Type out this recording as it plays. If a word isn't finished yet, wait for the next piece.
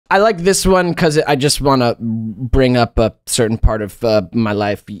I like this one because I just want to bring up a certain part of my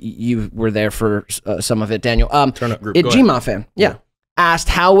life. You were there for some of it, Daniel. Turn up group. Gma fan, yeah. Asked,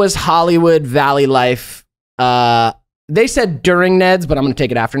 how was Hollywood Valley life? They said during Ned's, but I'm going to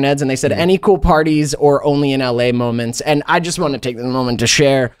take it after Ned's. And they said any cool parties or only in LA moments. And I just want to take the moment to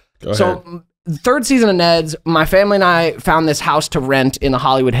share. So third season of Ned's, my family and I found this house to rent in the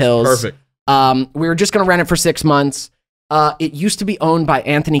Hollywood Hills. Perfect. We were just going to rent it for 6 months. It used to be owned by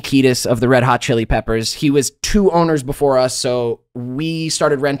Anthony Kiedis of the Red Hot Chili Peppers. He was 2 owners before us, so we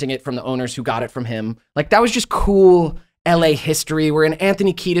started renting it from the owners who got it from him. Like, that was just cool LA history. We're in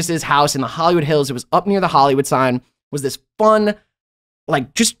Anthony Kiedis' house in the Hollywood Hills. It was up near the Hollywood sign. It was this fun,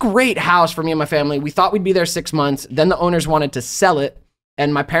 like, just great house for me and my family. We thought we'd be there 6 months. Then the owners wanted to sell it.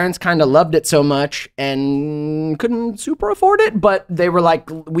 And my parents kind of loved it so much and couldn't super afford it, but they were like,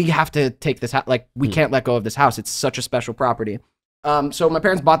 we have to take this house. Like, we can't let go of this house. It's such a special property. So my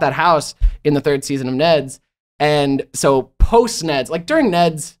parents bought that house in the 3rd season of Ned's. And so post Ned's, like during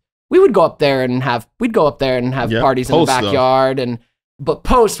Ned's, we would go up there and have, parties in the backyard. But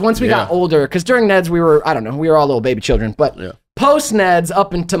post, once we got older, because during Ned's, we were all little baby children. But post Ned's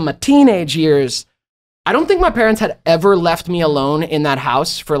up into my teenage years, I don't think my parents had ever left me alone in that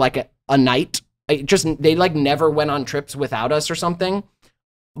house for like a night. They like never went on trips without us or something.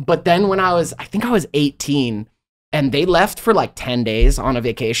 But then when I think I was 18 and they left for like 10 days on a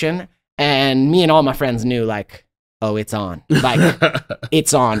vacation, and me and all my friends knew like, oh, it's on. Like,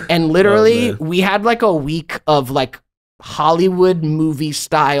 it's on. And literally we had like a week of like Hollywood movie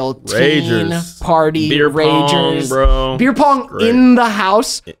style teen party, beer ragers, bro. Beer pong in the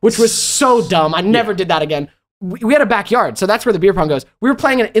house, which was so dumb. I never did that again. We had a backyard, so that's where the beer pong goes. We were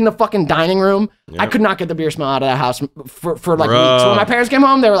playing it in the fucking dining room. I could not get the beer smell out of that house for like weeks. So when my parents came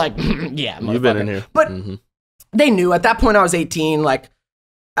home, they were like, yeah, you've been in here. But they knew at that point I was 18. Like,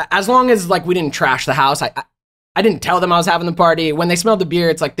 as long as like we didn't trash the house, I didn't tell them I was having the party. When they smelled the beer,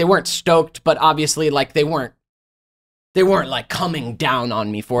 it's like they weren't stoked, but obviously like they weren't like coming down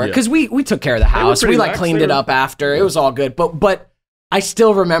on me for it, because we took care of the house. We like cleaned it up after. It was all good. But I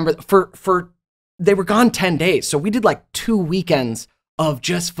still remember for they were gone 10 days. So we did like 2 weekends of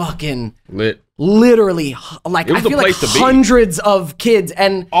just fucking literally, like, I feel like hundreds of kids,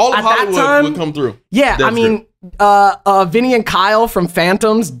 and all of Hollywood would come through. Yeah, I mean, Vinny and Kyle from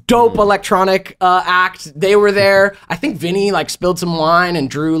Phantoms, dope electronic act. They were there. I think Vinny like spilled some wine and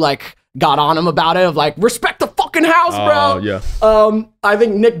Drew like got on him about it, of like, respect the fucking house, bro. Yeah. I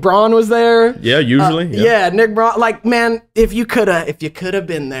think Nick Braun was there. Yeah, usually. Yeah, Nick Braun. Like, man, if you could have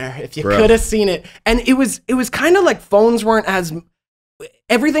been there, if you could have seen it. And it was kind of like phones weren't as,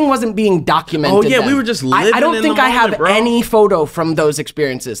 everything wasn't being documented. Oh yeah, we were just living I don't think I have any photo from those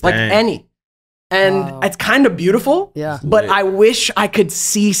experiences, like any. And it's kind of beautiful. Yeah. But I wish I could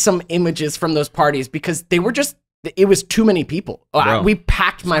see some images from those parties, because they were just, it was too many people. We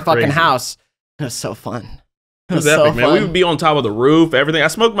packed my fucking house. It was so fun. It was epic, man. We would be on top of the roof, everything. I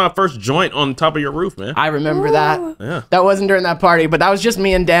smoked my first joint on top of your roof, man. I remember that. Yeah. That wasn't during that party, but that was just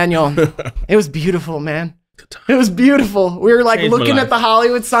me and Daniel. It was beautiful, man. It was beautiful. We were like looking at the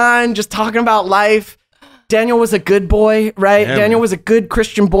Hollywood sign, just talking about life. Daniel was a good boy, right? Yeah, Daniel was a good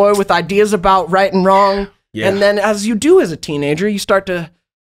Christian boy with ideas about right and wrong. Yeah. And then as you do as a teenager, you start to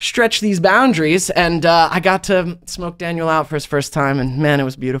stretch these boundaries, and I got to smoke Daniel out for his first time, and man, it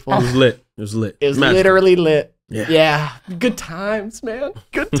was beautiful. It was lit. It was lit. It was literally lit. Yeah. Good times, man.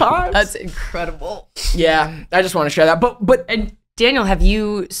 Good times. That's incredible. Yeah, I just want to share that. But and Daniel, have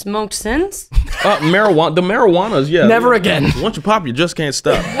you smoked since? Marijuana. The marijuanas, yeah. Never again. Once you pop, you just can't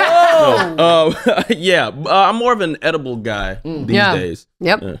stop. Whoa. No, yeah. I'm more of an edible guy these days.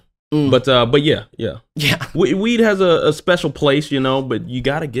 Yep. Yeah. But yeah. Weed has a special place, you know, but you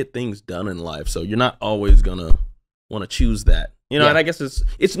got to get things done in life, so you're not always gonna want to choose that, you know. And I guess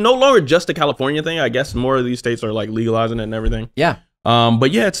it's no longer just a California thing. I guess more of these states are like legalizing it and everything. Yeah.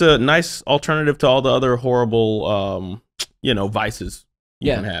 But yeah, it's a nice alternative to all the other horrible, you know, vices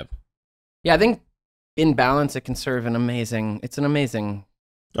you can have. Yeah, I think in balance, it can serve an amazing. It's an amazing.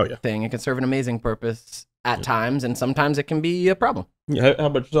 Thing. It can serve an amazing purpose at times, and sometimes it can be a problem. Yeah. How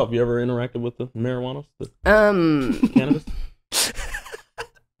about yourself? You ever interacted with the marijuana? Cannabis?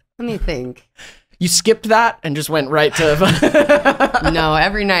 Let me think. You skipped that and just went right to. No,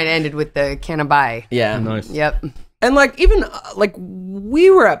 every night ended with the cannabi. Yeah. Nice. Yep. And like, even like we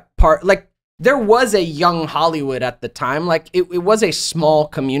were at there was a young Hollywood at the time. Like it was a small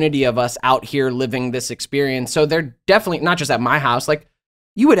community of us out here living this experience. So they're definitely not just at my house. Like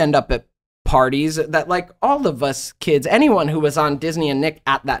you would end up at parties that like all of us kids, anyone who was on Disney and Nick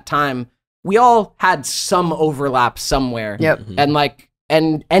at that time, we all had some overlap somewhere. Yep. And like,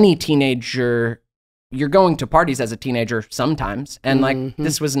 and any teenager, you're going to parties as a teenager sometimes. And like,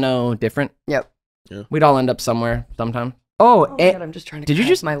 this was no different. Yep. Yeah. We'd all end up somewhere sometime. Oh my God, I'm just trying to did you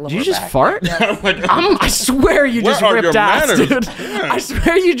just back. fart? I swear you just ripped ass, dude. I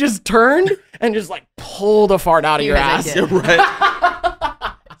swear you just turned and just like pulled a fart out of your ass. You're right.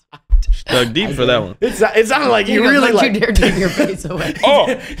 Dug deep for that one. It sounded like you really like. You dare take your face away.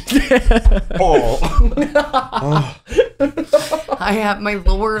 I have my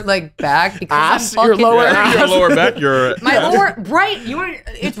lower like back because Ass, I'm your lower fucking- Your lower back, your My lower right. You want?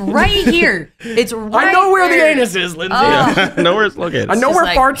 It's right here. It's right. I know where the there. anus is, Lindsay. I know where it's located. I know It's where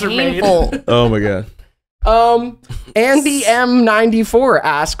like farts painful. are made. Oh my God. Andy M94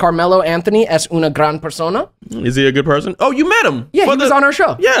 asks, Carmelo Anthony es una gran persona? Is he a good person? Oh, you met him. Yeah, he was on our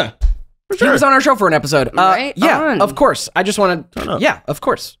show. Yeah. For sure. He was on our show for an episode. Right yeah, on. of course. I just want to. Yeah, of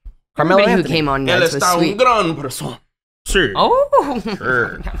course. Carmelo Everybody who Anthony. came on Él once was está un sweet. gran persona. Sure. Oh.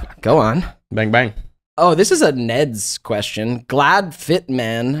 Sure. Go on. Bang, bang. Oh, this is a Ned's question. Glad Fit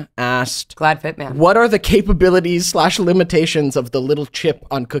Man asked, Glad fit man. what are the capabilities / limitations of the little chip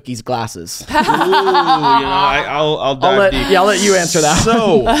on Cookie's glasses? Ooh, I'll dive deep. I'll let you answer that.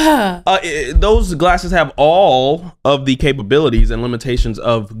 So, those glasses have all of the capabilities and limitations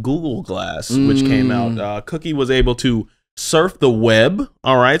of Google Glass, which came out. Cookie was able to surf the web,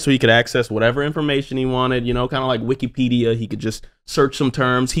 all right, so he could access whatever information he wanted, kind of like Wikipedia. He could just search some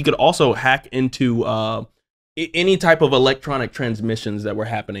terms. He could also hack into any type of electronic transmissions that were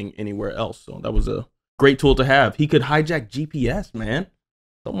happening anywhere else. So that was a great tool to have. He could hijack GPS, man.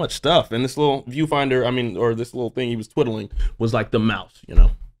 So much stuff. And this little viewfinder, or this little thing he was twiddling was like the mouse, There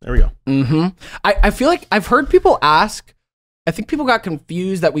we go. I feel like I've heard people ask, I think people got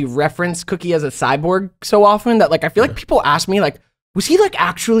confused that we reference Cookie as a cyborg so often that like I feel like people ask me like, was he like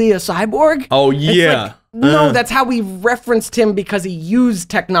actually a cyborg? Oh It's yeah. like, no, that's how we referenced him because he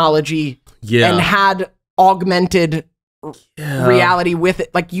used technology and had augmented reality with it.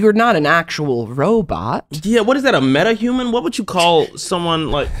 Like you're not an actual robot. Yeah, what is that? A metahuman? What would you call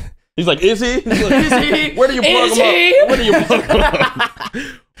someone like? He's like, is he? He's like, is he? Where do you plug him up? Where do you plug him up?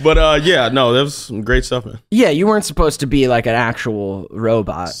 But yeah, no, that was some great stuff, man. Yeah, you weren't supposed to be like an actual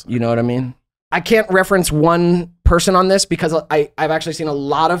robot. You know what I mean? I can't reference one person on this because I've actually seen a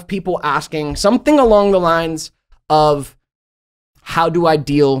lot of people asking something along the lines of, how do I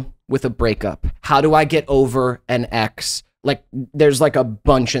deal with a breakup? How do I get over an ex? Like there's like a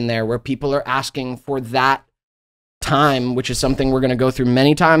bunch in there where people are asking for that time, which is something we're going to go through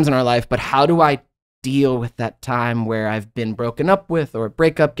many times in our life. But how do I deal with that time where I've been broken up with or a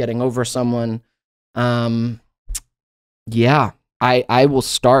breakup, getting over someone? Yeah, I will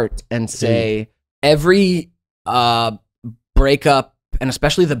start and say every breakup, and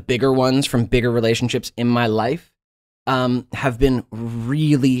especially the bigger ones from bigger relationships in my life, have been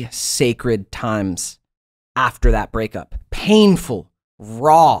really sacred times after that breakup. Painful,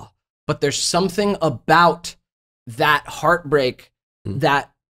 raw, but there's something about that heartbreak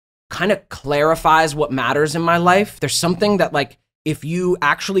that kind of clarifies what matters in my life. There's something that like, if you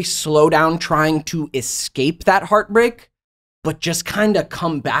actually slow down trying to escape that heartbreak, but just kind of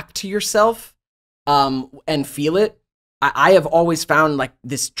come back to yourself and feel it, I have always found like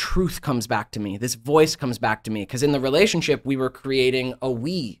this truth comes back to me. This voice comes back to me. Because in the relationship, we were creating a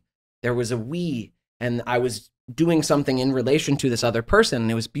we. There was a we. And I was doing something in relation to this other person.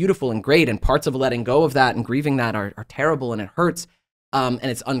 And it was beautiful and great. And parts of letting go of that and grieving that are terrible and it hurts. And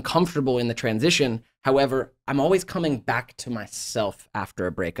it's uncomfortable in the transition. However, I'm always coming back to myself after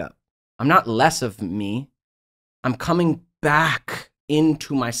a breakup. I'm not less of me. I'm coming back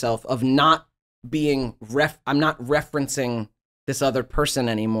into myself of not being I'm not referencing this other person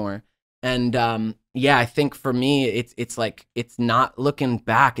anymore. And yeah, I think for me, it's like, it's not looking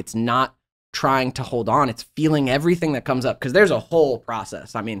back. It's not trying to hold on. It's feeling everything that comes up. Because there's a whole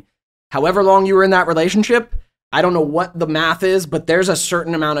process. I mean, however long you were in that relationship, I don't know what the math is, but there's a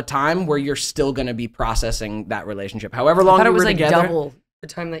certain amount of time where you're still going to be processing that relationship. However long you were together. Like double the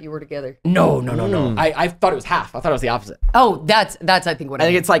time that you were together. No. I thought it was half. I thought it was the opposite. Oh, that's I think what I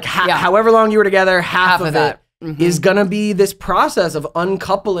think it's like however long you were together, half of that it is gonna be this process of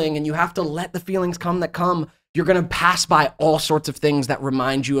uncoupling, and you have to let the feelings come that come. You're gonna pass by all sorts of things that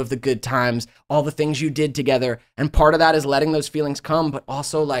remind you of the good times, all the things you did together, and part of that is letting those feelings come, but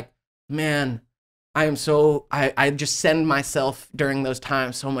also like, man, I just send myself during those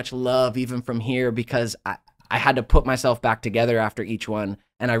times so much love, even from here, because I had to put myself back together after each one,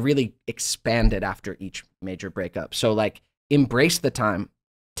 and I really expanded after each major breakup. So like, embrace the time,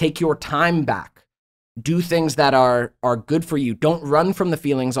 take your time back, do things that are good for you. Don't run from the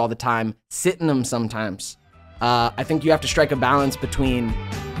feelings all the time. Sit in them sometimes. I think you have to strike a balance between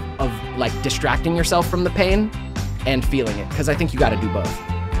of like distracting yourself from the pain and feeling it, because I think you got to do both.